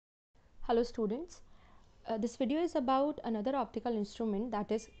Hello students, this video is about another optical instrument,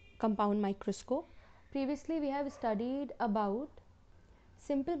 that is compound microscope. Previously we have studied about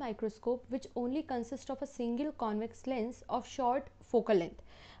simple microscope, which only consists of a single convex lens of short focal length.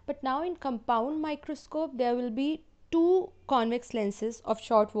 But now in compound microscope there will be two convex lenses of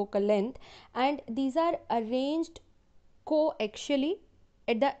short focal length, and these are arranged coaxially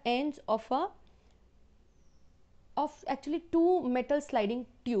at the ends of actually two metal sliding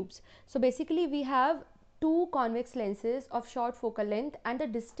tubes. So basically we have two convex lenses of short focal length, and the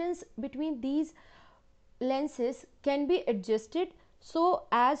distance between these lenses can be adjusted so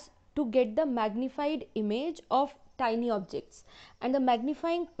as to get the magnified image of tiny objects. And the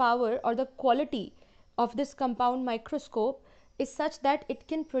magnifying power or the quality of this compound microscope is such that it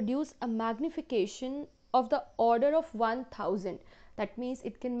can produce a magnification of the order of 1000. That means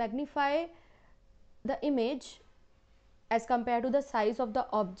it can magnify the image as compared to the size of the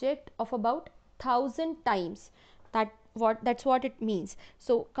object of about 1000 times. That's what it means.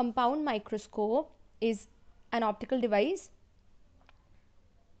 So compound microscope is an optical device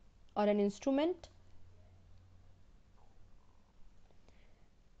or an instrument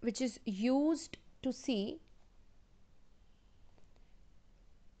which is used to see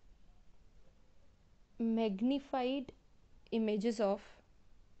magnified images of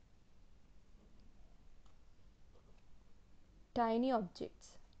tiny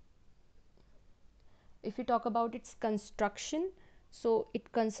objects. If we talk about its construction, so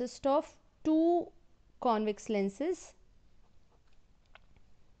it consists of two convex lenses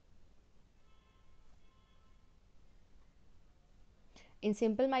in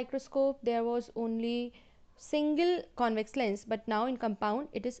simple microscope. There was only single convex lens, but now in compound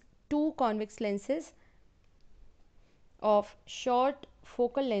it is two convex lenses of short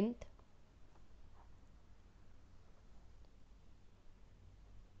focal length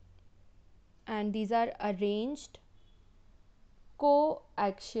and these are arranged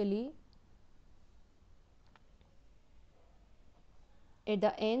coaxially at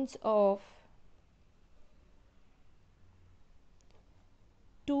the ends of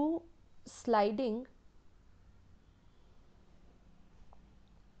two sliding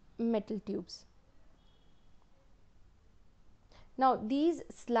metal tubes. Now these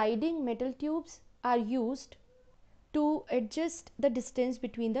sliding metal tubes are used to adjust the distance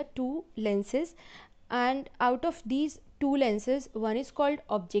between the two lenses, and out of these two lenses, one is called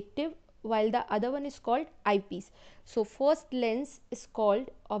objective while the other one is called eyepiece. So first lens is called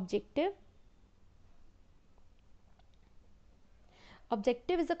objective.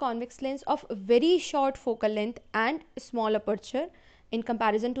 Objective is a convex lens of very short focal length and small aperture in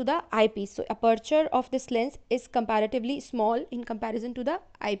comparison to the eyepiece. So aperture of this lens is comparatively small in comparison to the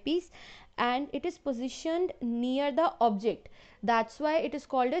eyepiece, and it is positioned near the object. That's why it is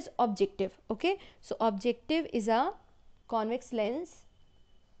called as objective. Okay, so objective is a convex lens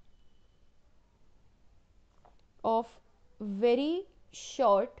of very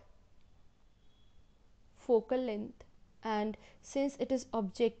short focal length, and since it is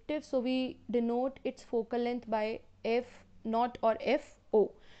objective, so we denote its focal length by f naught or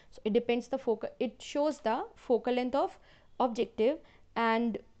fo. So it depends the focal, it shows the focal length of objective,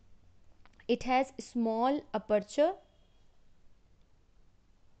 and it has small aperture,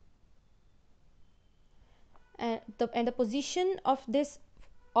 and the position of this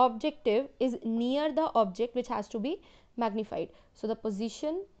objective is near the object which has to be magnified. So the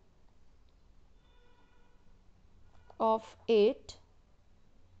position of it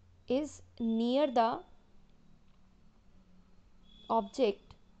is near the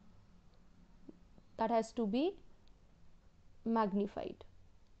object that has to be magnified.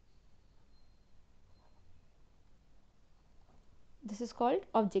 This is called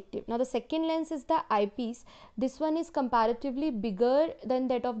objective. Now the second lens is the eyepiece. This one is comparatively bigger than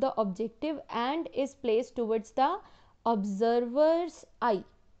that of the objective and is placed towards the observer's eye.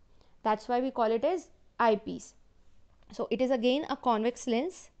 That's why we call it as eyepiece. So it is again a convex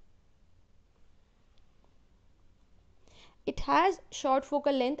lens. It has short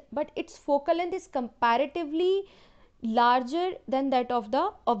focal length, but its focal length is comparatively larger than that of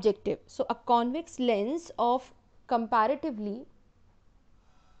the objective. So a convex lens of comparatively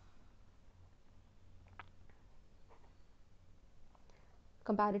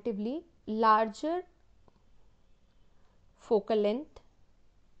larger focal length,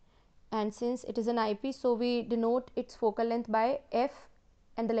 and since it is an eyepiece, so we denote its focal length by f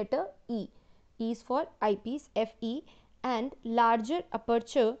and the letter e. E is for eyepiece, fe, and larger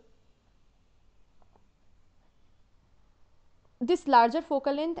aperture. This larger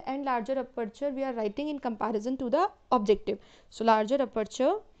focal length and larger aperture we are writing in comparison to the objective. So larger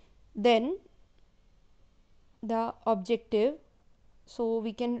aperture then the objective, so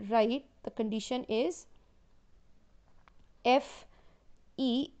we can write the condition is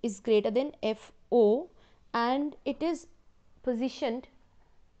FE is greater than FO and it is positioned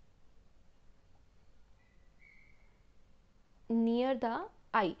near the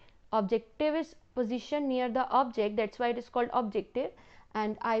eye. Objective is positioned near the object, that's why it is called objective,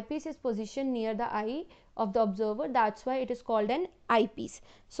 and eyepiece is positioned near the eye of the observer, that's why it is called an eyepiece.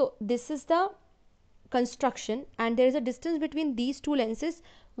 So this is the construction, and there is a distance between these two lenses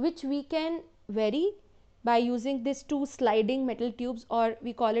which we can vary by using these two sliding metal tubes, or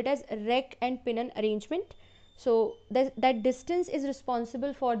we call it as rack and pinion arrangement. So that distance is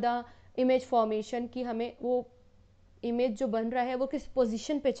responsible for the image formation कि हमें वो image जो बन रहा है वो किस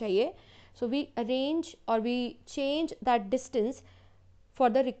position पे चाहिए. So we arrange or we change that distance for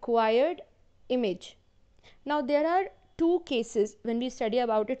the required image. Now there are two cases when we study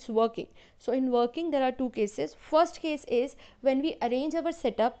about its working. So in working there are two cases. First case is when we arrange our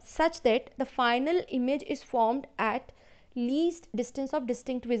setup such that the final image is formed at least distance of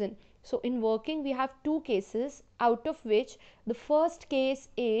distinct vision. So in working we have two cases, out of which the first case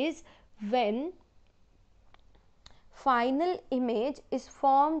is when final image is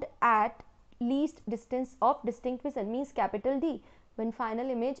formed at least distance of distinct vision, means capital D, when final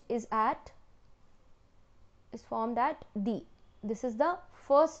image is formed at D. This is the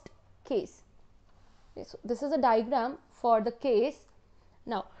first case. Okay, so this is a diagram for the case.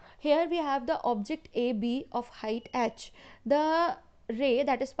 Now here we have the object AB of height h. The ray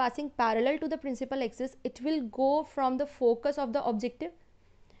that is passing parallel to the principal axis, it will go from the focus of the objective,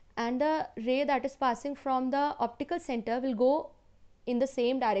 and the ray that is passing from the optical center will go in the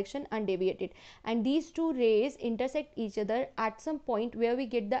same direction undeviated, and these two rays intersect each other at some point where we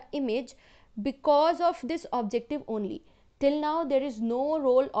get the image because of this objective only. Till now there is no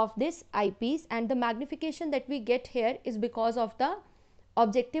role of this eyepiece, and the magnification that we get here is because of the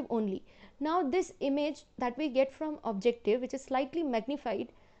objective only. Now this image that we get from objective, which is slightly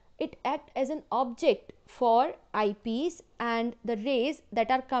magnified, it acts as an object for eyepiece, and the rays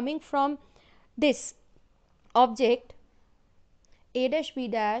that are coming from this object A dash B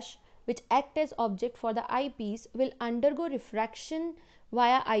dash, which act as object for the eyepiece, will undergo refraction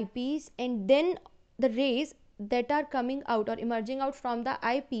via eyepiece, and then the rays that are coming out or emerging out from the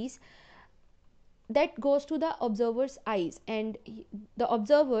eyepiece, that goes to the observer's eyes, and the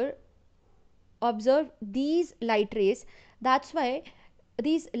observer observe these light rays. That's why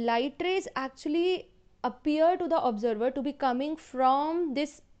these light rays actually appear to the observer to be coming from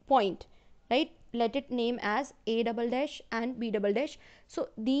this point, right? Let it name as A double dash and B double dash. So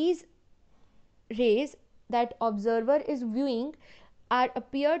these rays that observer is viewing are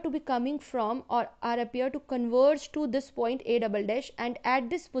appear to be coming from, or are appear to converge to this point A double dash, and at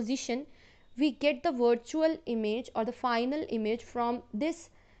this position we get the virtual image or the final image from this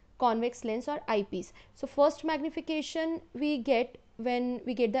convex lens or eyepiece. So first magnification we get when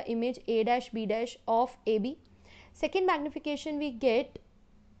we get the image A dash B dash of AB. Second magnification we get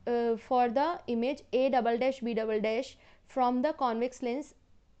for the image A double dash B double dash from the convex lens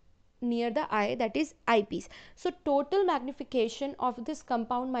near the eye, that is eyepiece. So total magnification of this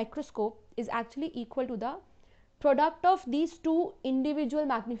compound microscope is actually equal to the product of these two individual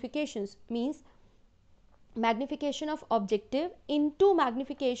magnifications, means magnification of objective into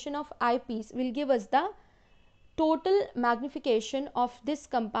magnification of eyepiece will give us the total magnification of this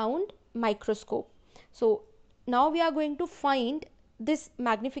compound microscope. So now we are going to find this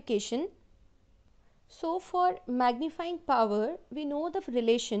magnification. So for magnifying power, we know the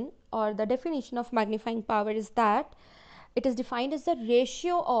relation or the definition of magnifying power is that it is defined as the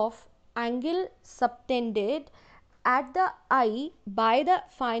ratio of angle subtended at the eye by the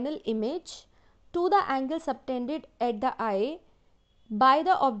final image to the angle subtended at the eye by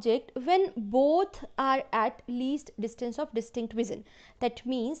the object when both are at least distance of distinct vision. That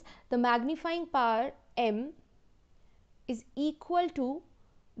means the magnifying power M is equal to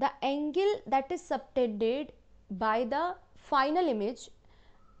the angle that is subtended by the final image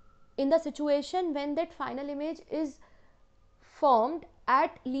in the situation when that final image is formed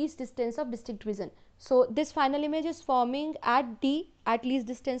at least distance of distinct vision. So this final image is forming at D, at least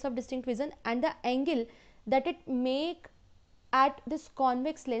distance of distinct vision, and the angle that it make at this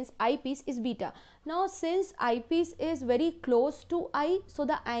convex lens eyepiece is beta. Now since eyepiece is very close to eye, so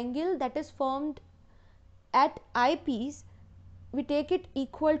the angle that is formed at eyepiece, we take it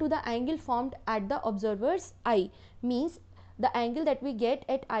equal to the angle formed at the observer's eye, means the angle that we get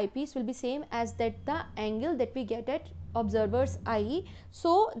at eyepiece will be same as that the angle that we get at observer's eye.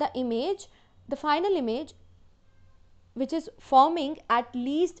 So the image, the final image which is forming at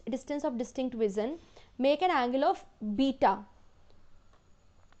least distance of distinct vision make an angle of beta,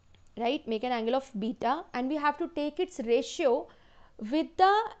 right, make an angle of beta, and we have to take its ratio with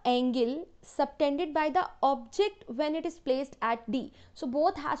the angle subtended by the object when it is placed at D. So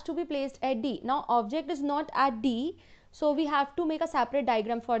both has to be placed at D. Now object is not at D, so we have to make a separate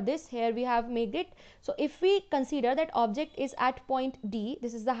diagram for this. Here we have made it. So if we consider that object is at point D,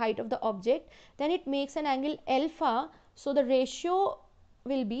 this is the height of the object, then it makes an angle alpha. So the ratio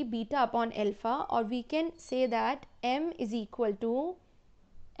will be beta upon alpha, or we can say that M is equal to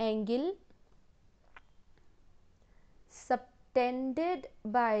angle subtended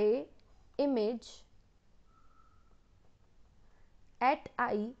by image at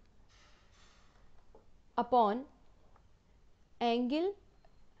I upon angle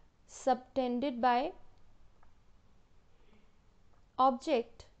subtended by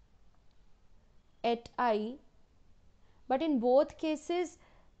object at I, but in both cases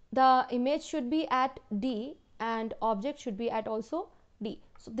the image should be at D and object should be at also D.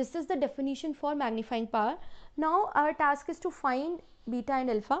 So this is the definition for magnifying power. Now our task is to find beta and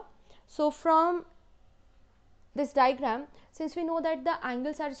alpha. So from this diagram, since we know that the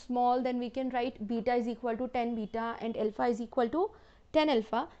angles are small, then we can write beta is equal to 10 beta and alpha is equal to 10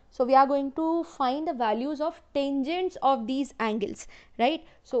 alpha. So we are going to find the values of tangents of these angles, right?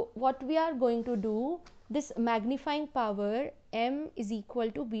 So what we are going to do, this magnifying power M is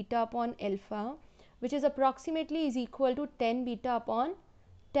equal to beta upon alpha, which is approximately is equal to 10 beta upon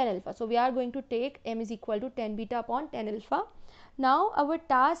 10 alpha. So we are going to take M is equal to 10 beta upon 10 alpha. Now our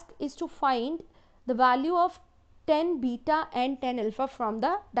task is to find the value of 10 beta and 10 alpha from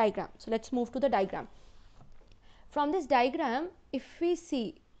the diagram. So let's move to the diagram. From this diagram, if we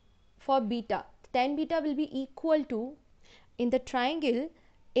see for beta, 10 beta will be equal to, in the triangle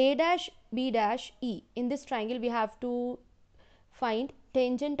A dash B dash E, in this triangle we have to find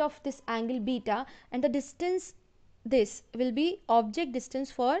tangent of this angle beta, and the distance, this will be object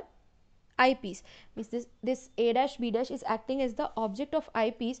distance for eyepiece. Means this A dash B dash is acting as the object of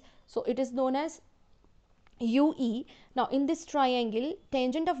eyepiece, so it is known as UE. Now in this triangle,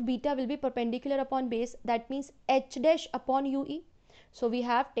 tangent of beta will be perpendicular upon base, that means H dash upon UE. So we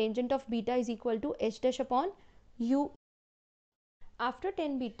have tangent of beta is equal to H dash upon UE. After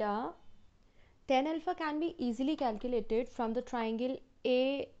 10 beta, 10 alpha can be easily calculated from the triangle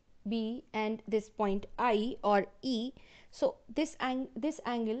A, B and this point I or E. So this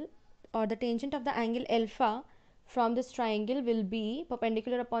angle or the tangent of the angle alpha from this triangle will be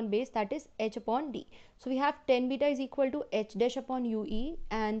perpendicular upon base, that is H upon D. So we have 10 beta is equal to H dash upon UE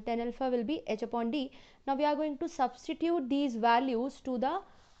and 10 alpha will be H upon D. Now we are going to substitute these values to the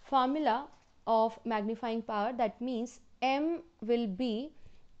formula of magnifying power. That means M will be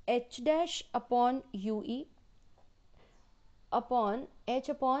H dash upon UE upon H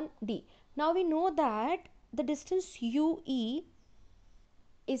upon D. Now we know that the distance UE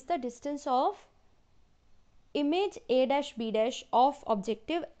is the distance of image A dash B dash of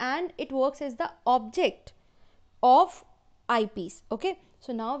objective, and it works as the object of eyepiece. Okay,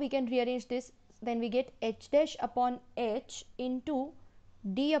 so now we can rearrange this, then we get H dash upon H into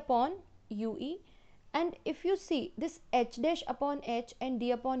D upon UE. And if you see, this H dash upon H and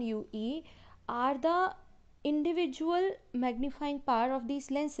D upon UE are the individual magnifying power of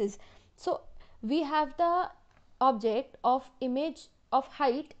these lenses. So we have the object of image of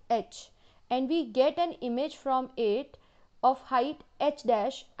height H, and we get an image from it of height H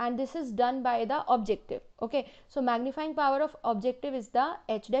dash, and this is done by the objective. Okay, so magnifying power of objective is the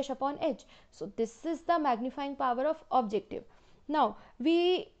H dash upon H. So this is the magnifying power of objective. Now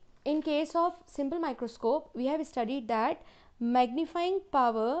we, in case of simple microscope, we have studied that magnifying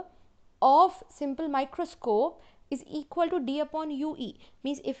power of simple microscope is equal to D upon UE.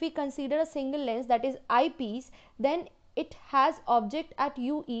 Means if we consider a single lens, that is eyepiece, then it has object at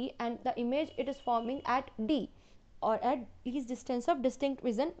UE and the image it is forming at D, or at least distance of distinct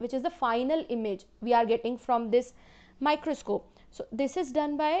vision, which is the final image we are getting from this microscope. So this is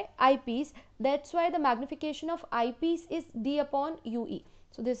done by eyepiece, that's why the magnification of eyepiece is D upon UE.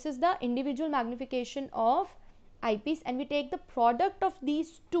 So this is the individual magnification of eyepiece, and we take the product of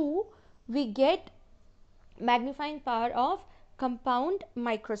these two, we get magnifying power of compound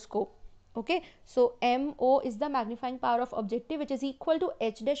microscope. Okay, so MO is the magnifying power of objective, which is equal to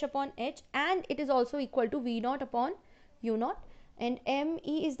H dash upon H, and it is also equal to V naught upon U naught, and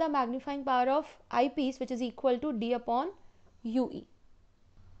ME is the magnifying power of eyepiece, which is equal to D upon UE.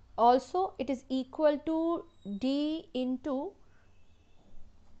 Also it is equal to D into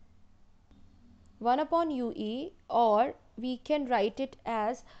 1 upon UE, or we can write it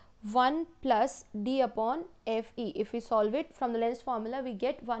as 1 plus d upon fe. If we solve it from the lens formula, we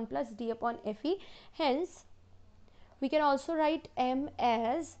get 1 plus d upon fe. Hence, we can also write m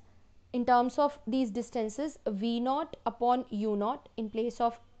as, in terms of these distances, v naught upon u naught in place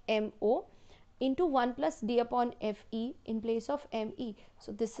of mo into 1 plus d upon fe in place of me.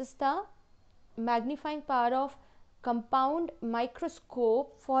 So this is the magnifying power of compound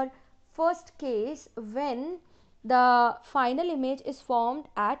microscope for first case when the final image is formed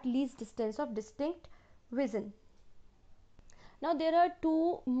at least distance of distinct vision. Now there are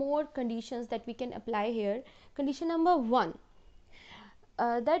two more conditions that we can apply here. Condition number 1,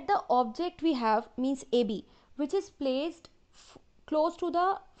 that the object we have, means AB, which is placed close to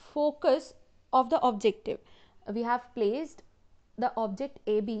the focus of the objective. We have placed the object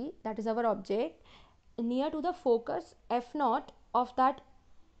AB, that is our object, near to the focus f naught of that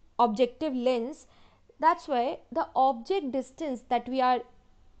objective lens. That's why the object distance that we are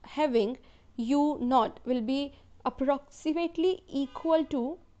having, u naught, will be approximately equal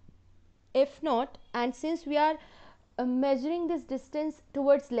to f naught, and since we are measuring this distance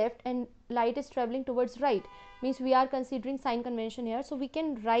towards left and light is traveling towards right, means we are considering sign convention here, so we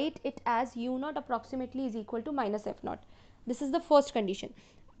can write it as u naught approximately is equal to minus f naught. This is the first condition.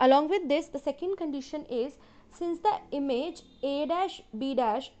 Along with this, the second condition is, since the image a dash b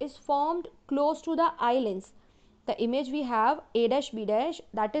dash is formed close to the eye lens, the image we have a dash b dash,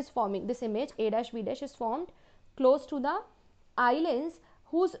 that is forming, this image a dash b dash is formed close to the eye lens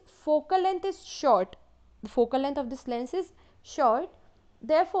whose focal length is short. The focal length of this lens is short.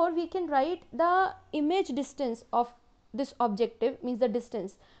 Therefore, we can write the image distance of this objective, means the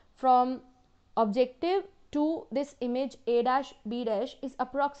distance from objective to this image a dash b dash is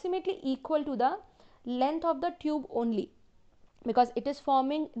approximately equal to the length of the tube only, because it is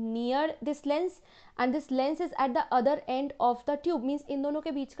forming near this lens and this lens is at the other end of the tube, means in दोनों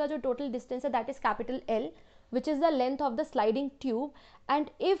के बीच का जो total distance है, that is capital L, which is the length of the sliding tube.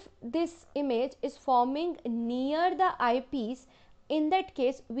 And if this image is forming near the eyepiece, in that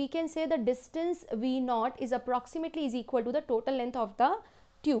case we can say the distance v naught is approximately is equal to the total length of the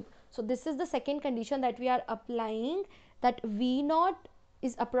tube. So this is the second condition that we are applying, that v naught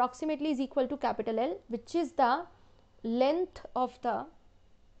is approximately is equal to capital L, which is the length of the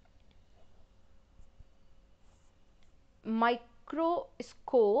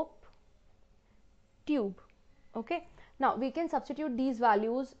microscope tube. Okay, now we can substitute these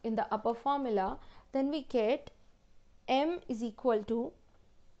values in the upper formula, then we get m is equal to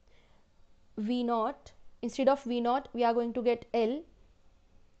v naught. Instead of v naught we are going to get L.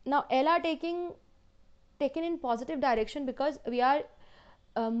 Now L are taken in positive direction because we are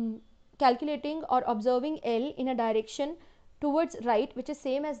calculating or observing L in a direction towards right, which is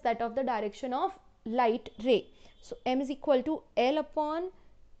same as that of the direction of light ray. So m is equal to L upon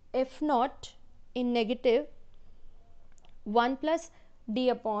f naught in negative 1 plus d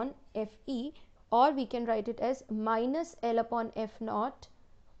upon fe, or we can write it as minus L upon f naught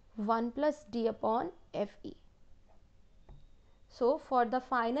 1 plus d upon fe. So for the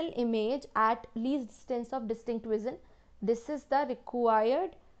final image at least distance of distinct vision, this is the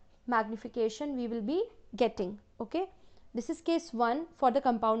required magnification we will be getting. Okay, this is case 1 for the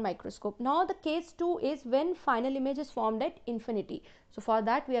compound microscope. Now the case 2 is when final image is formed at infinity. So for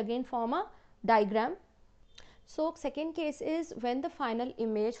that we again form a diagram. So second case is when the final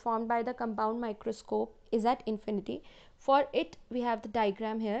image formed by the compound microscope is at infinity. For it we have the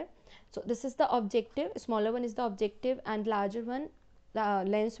diagram here. So this is the objective, smaller one is the objective and larger one, the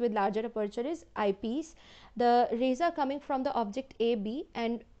lens with larger aperture, is eyepiece. The rays are coming from the object AB,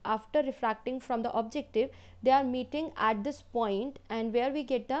 and after refracting from the objective they are meeting at this point, and where we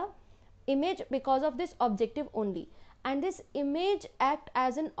get the image because of this objective only, and this image act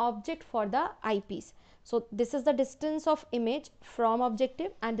as an object for the eyepiece. So this is the distance of image from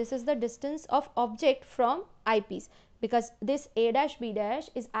objective and this is the distance of object from eyepiece, because this a dash b dash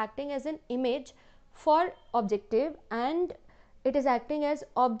is acting as an image for objective and it is acting as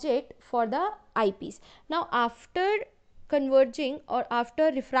object for the eyepiece. Now after converging or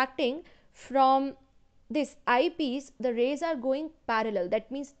after refracting from this eyepiece, the rays are going parallel. That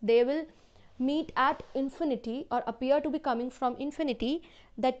means they will meet at infinity or appear to be coming from infinity.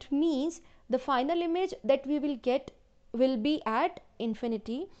 That means the final image that we will get will be at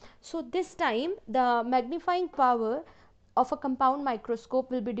infinity. So this time the magnifying power of a compound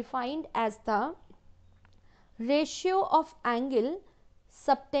microscope will be defined as the ratio of angle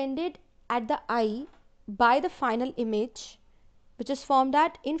subtended at the eye by the final image, which is formed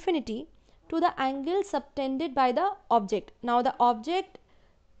at infinity, to the angle subtended by the object. Now the object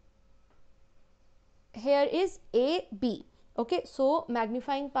here is AB. Okay, so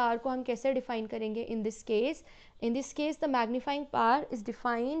magnifying power को हम कैसे define करेंगे in this case? In this case the magnifying power is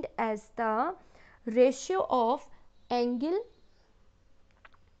defined as the ratio of angle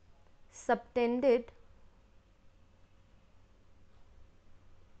subtended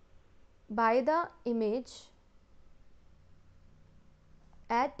by the image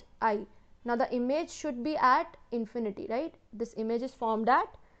at I. Now the image should be at infinity, right? This image is formed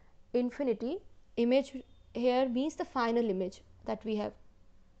at infinity. Image here means the final image that we have.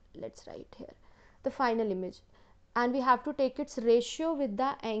 Let's write here the final image, and we have to take its ratio with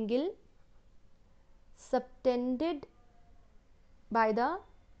the angle subtended by the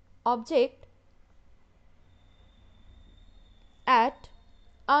object at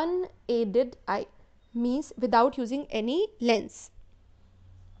unaided eye, means without using any lens.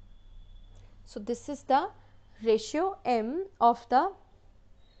 So this is the ratio M of the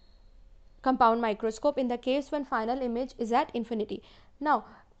compound microscope in the case when final image is at infinity. Now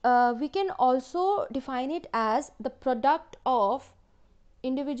we can also define it as the product of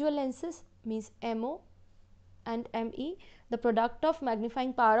individual lenses, means MO and ME. The product of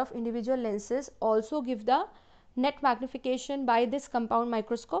magnifying power of individual lenses also give the net magnification by this compound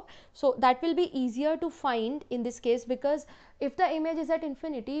microscope. So that will be easier to find in this case, because if the image is at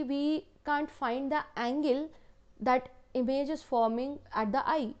infinity, we can't find the angle that image is forming at the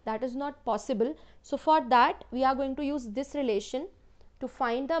eye. That is not possible. So for that we are going to use this relation to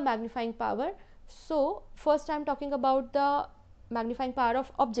find the magnifying power. So first I am talking about the magnifying power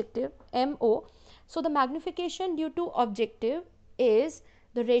of objective, MO. So the magnification due to objective is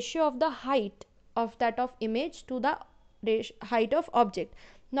the ratio of the height of that of image to the height of object.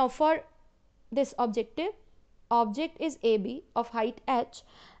 Now for this objective, object is AB of height h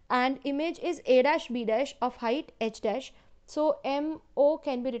and image is A dash B dash of height h dash. So MO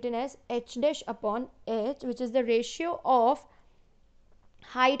can be written as h dash upon h, which is the ratio of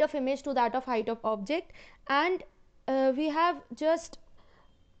height of image to that of height of object. And we have just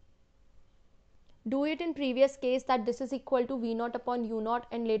do it in previous case that this is equal to V naught upon U naught,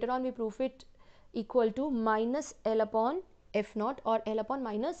 and later on we prove it equal to minus L upon F naught or L upon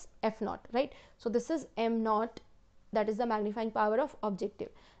minus F naught, right? So this is M naught, that is the magnifying power of objective.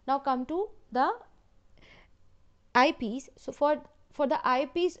 Now come to the eyepiece. So for the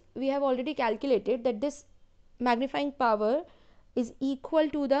eyepiece we have already calculated that this magnifying power is equal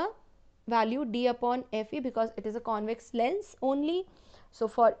to the value D upon Fe, because it is a convex lens only. So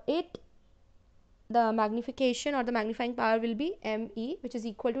for it the magnification or the magnifying power will be ME, which is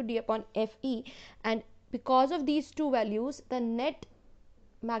equal to D upon Fe, and because of these two values the net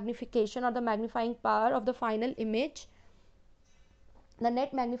magnification or the magnifying power of the final image, the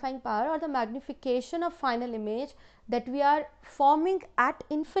net magnifying power or the magnification of final image that we are forming at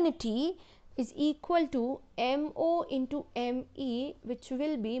infinity is equal to MO into ME, which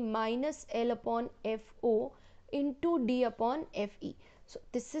will be minus L upon FO into D upon Fe. So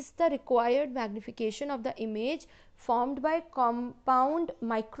this is the required magnification of the image formed by compound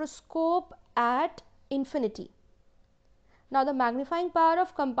microscope at infinity. Now the magnifying power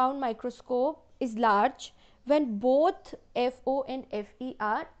of compound microscope is large when both FO and FE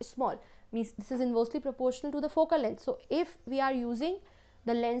are small, means this is inversely proportional to the focal length. So if we are using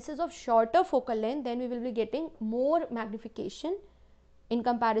the lenses of shorter focal length, then we will be getting more magnification in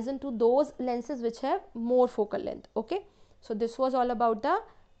comparison to those lenses which have more focal length. Okay, so this was all about the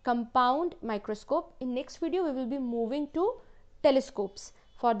compound microscope. In next video we will be moving to telescopes.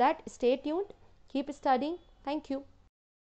 For that stay tuned, keep studying. Thank you.